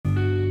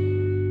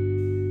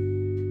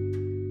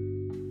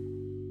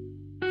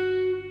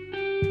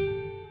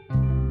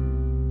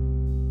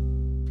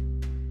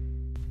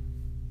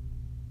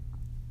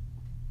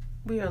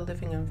We are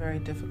living in very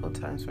difficult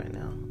times right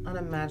now.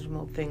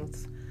 Unimaginable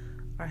things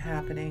are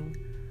happening.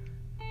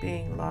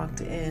 Being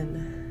locked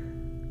in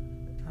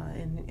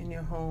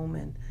your home,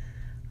 and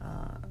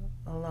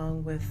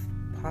along with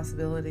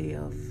possibility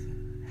of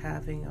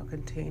having or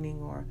containing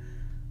or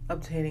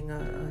obtaining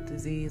a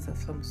disease of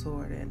some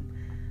sort,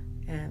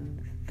 and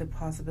the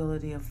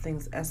possibility of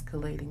things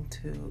escalating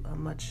to a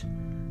much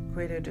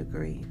greater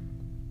degree.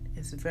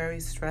 It's very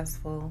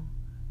stressful.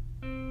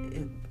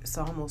 It's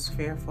almost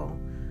fearful.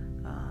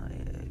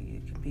 You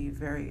can be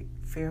very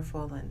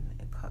fearful, and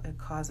it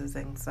causes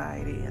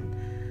anxiety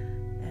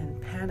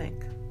and panic.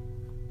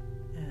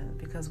 And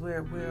because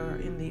we're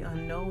in the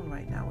unknown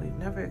right now, we've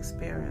never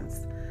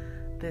experienced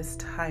this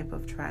type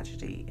of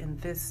tragedy in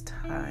this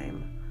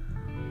time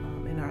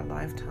in our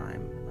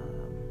lifetime.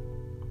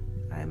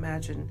 I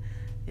imagine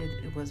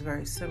it was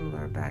very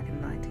similar back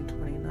in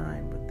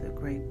 1929 with the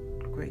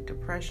Great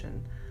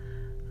Depression.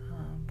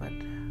 But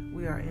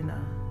we are in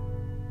a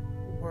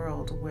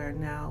world where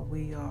now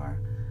we are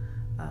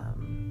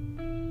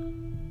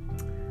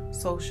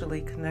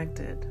socially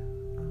connected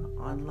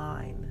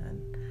online,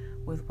 and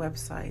with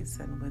websites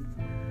and with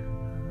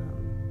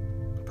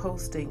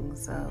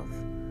postings of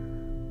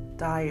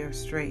dire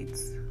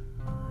straits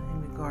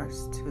in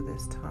regards to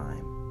this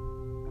time.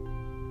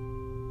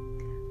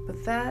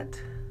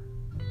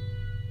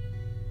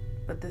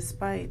 But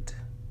despite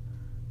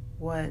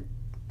what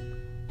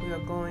we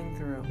are going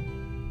through,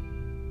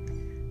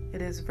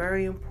 it is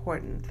very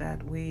important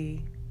that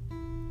we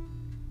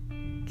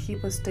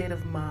keep a state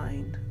of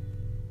mind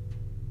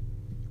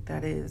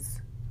that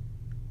is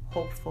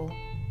hopeful,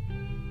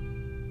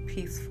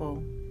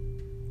 peaceful,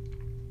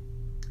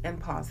 and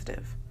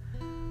positive.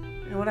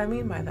 And what I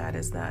mean by that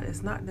is that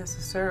it's not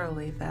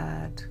necessarily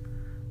that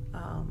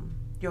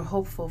you're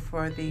hopeful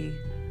for the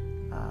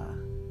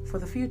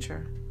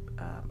future.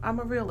 I'm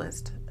a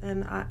realist,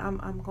 and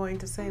I'm going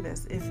to say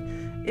this: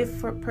 if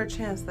for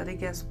perchance that it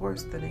gets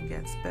worse than it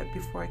gets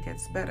before it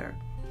gets better,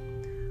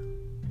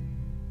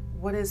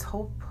 what is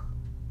hope?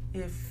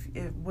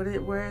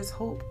 Where is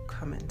hope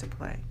come into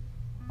play?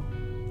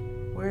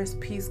 Where is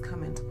peace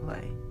come into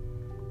play?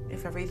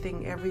 If every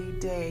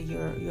day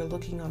you're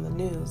looking on the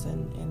news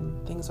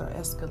and things are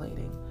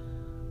escalating,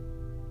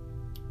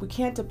 we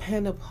can't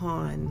depend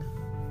upon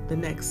the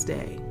next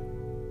day.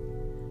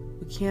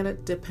 We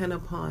can't depend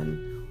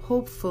upon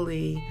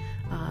hopefully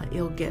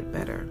it'll get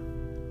better,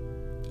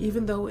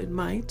 even though it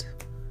might.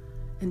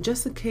 And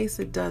just in case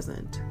it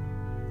doesn't,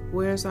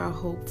 where's our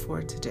hope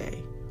for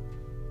today?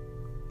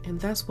 And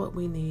that's what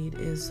we need,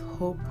 is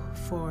hope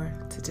for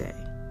today,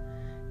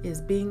 is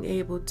being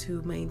able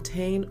to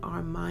maintain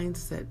our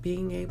mindset,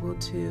 being able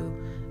to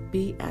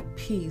be at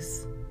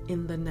peace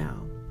in the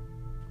now.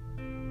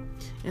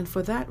 And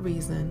for that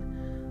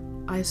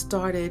reason, I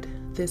started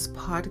this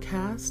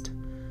podcast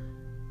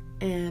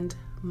and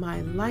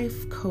my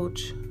life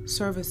coach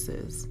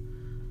services,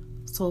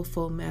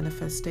 Soulful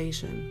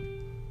Manifestation,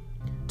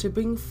 to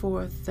bring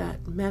forth that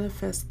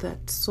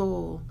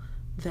soul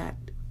that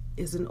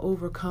is an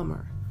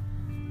overcomer,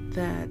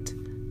 that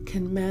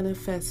can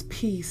manifest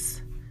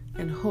peace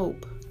and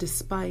hope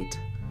despite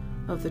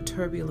of the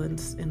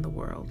turbulence in the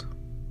world.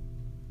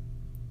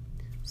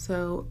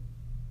 So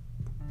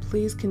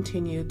please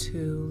continue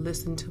to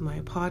listen to my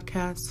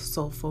podcast,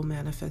 Soulful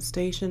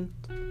Manifestation.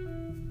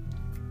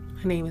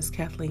 My name is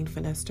Kathleen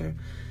Finester,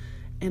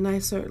 and I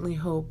certainly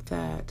hope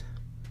that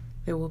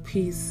there will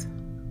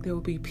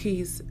be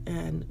peace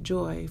and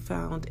joy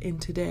found in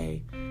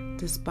today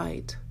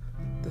despite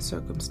the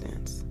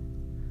circumstance.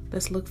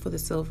 Let's look for the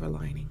silver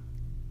lining.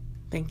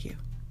 Thank you.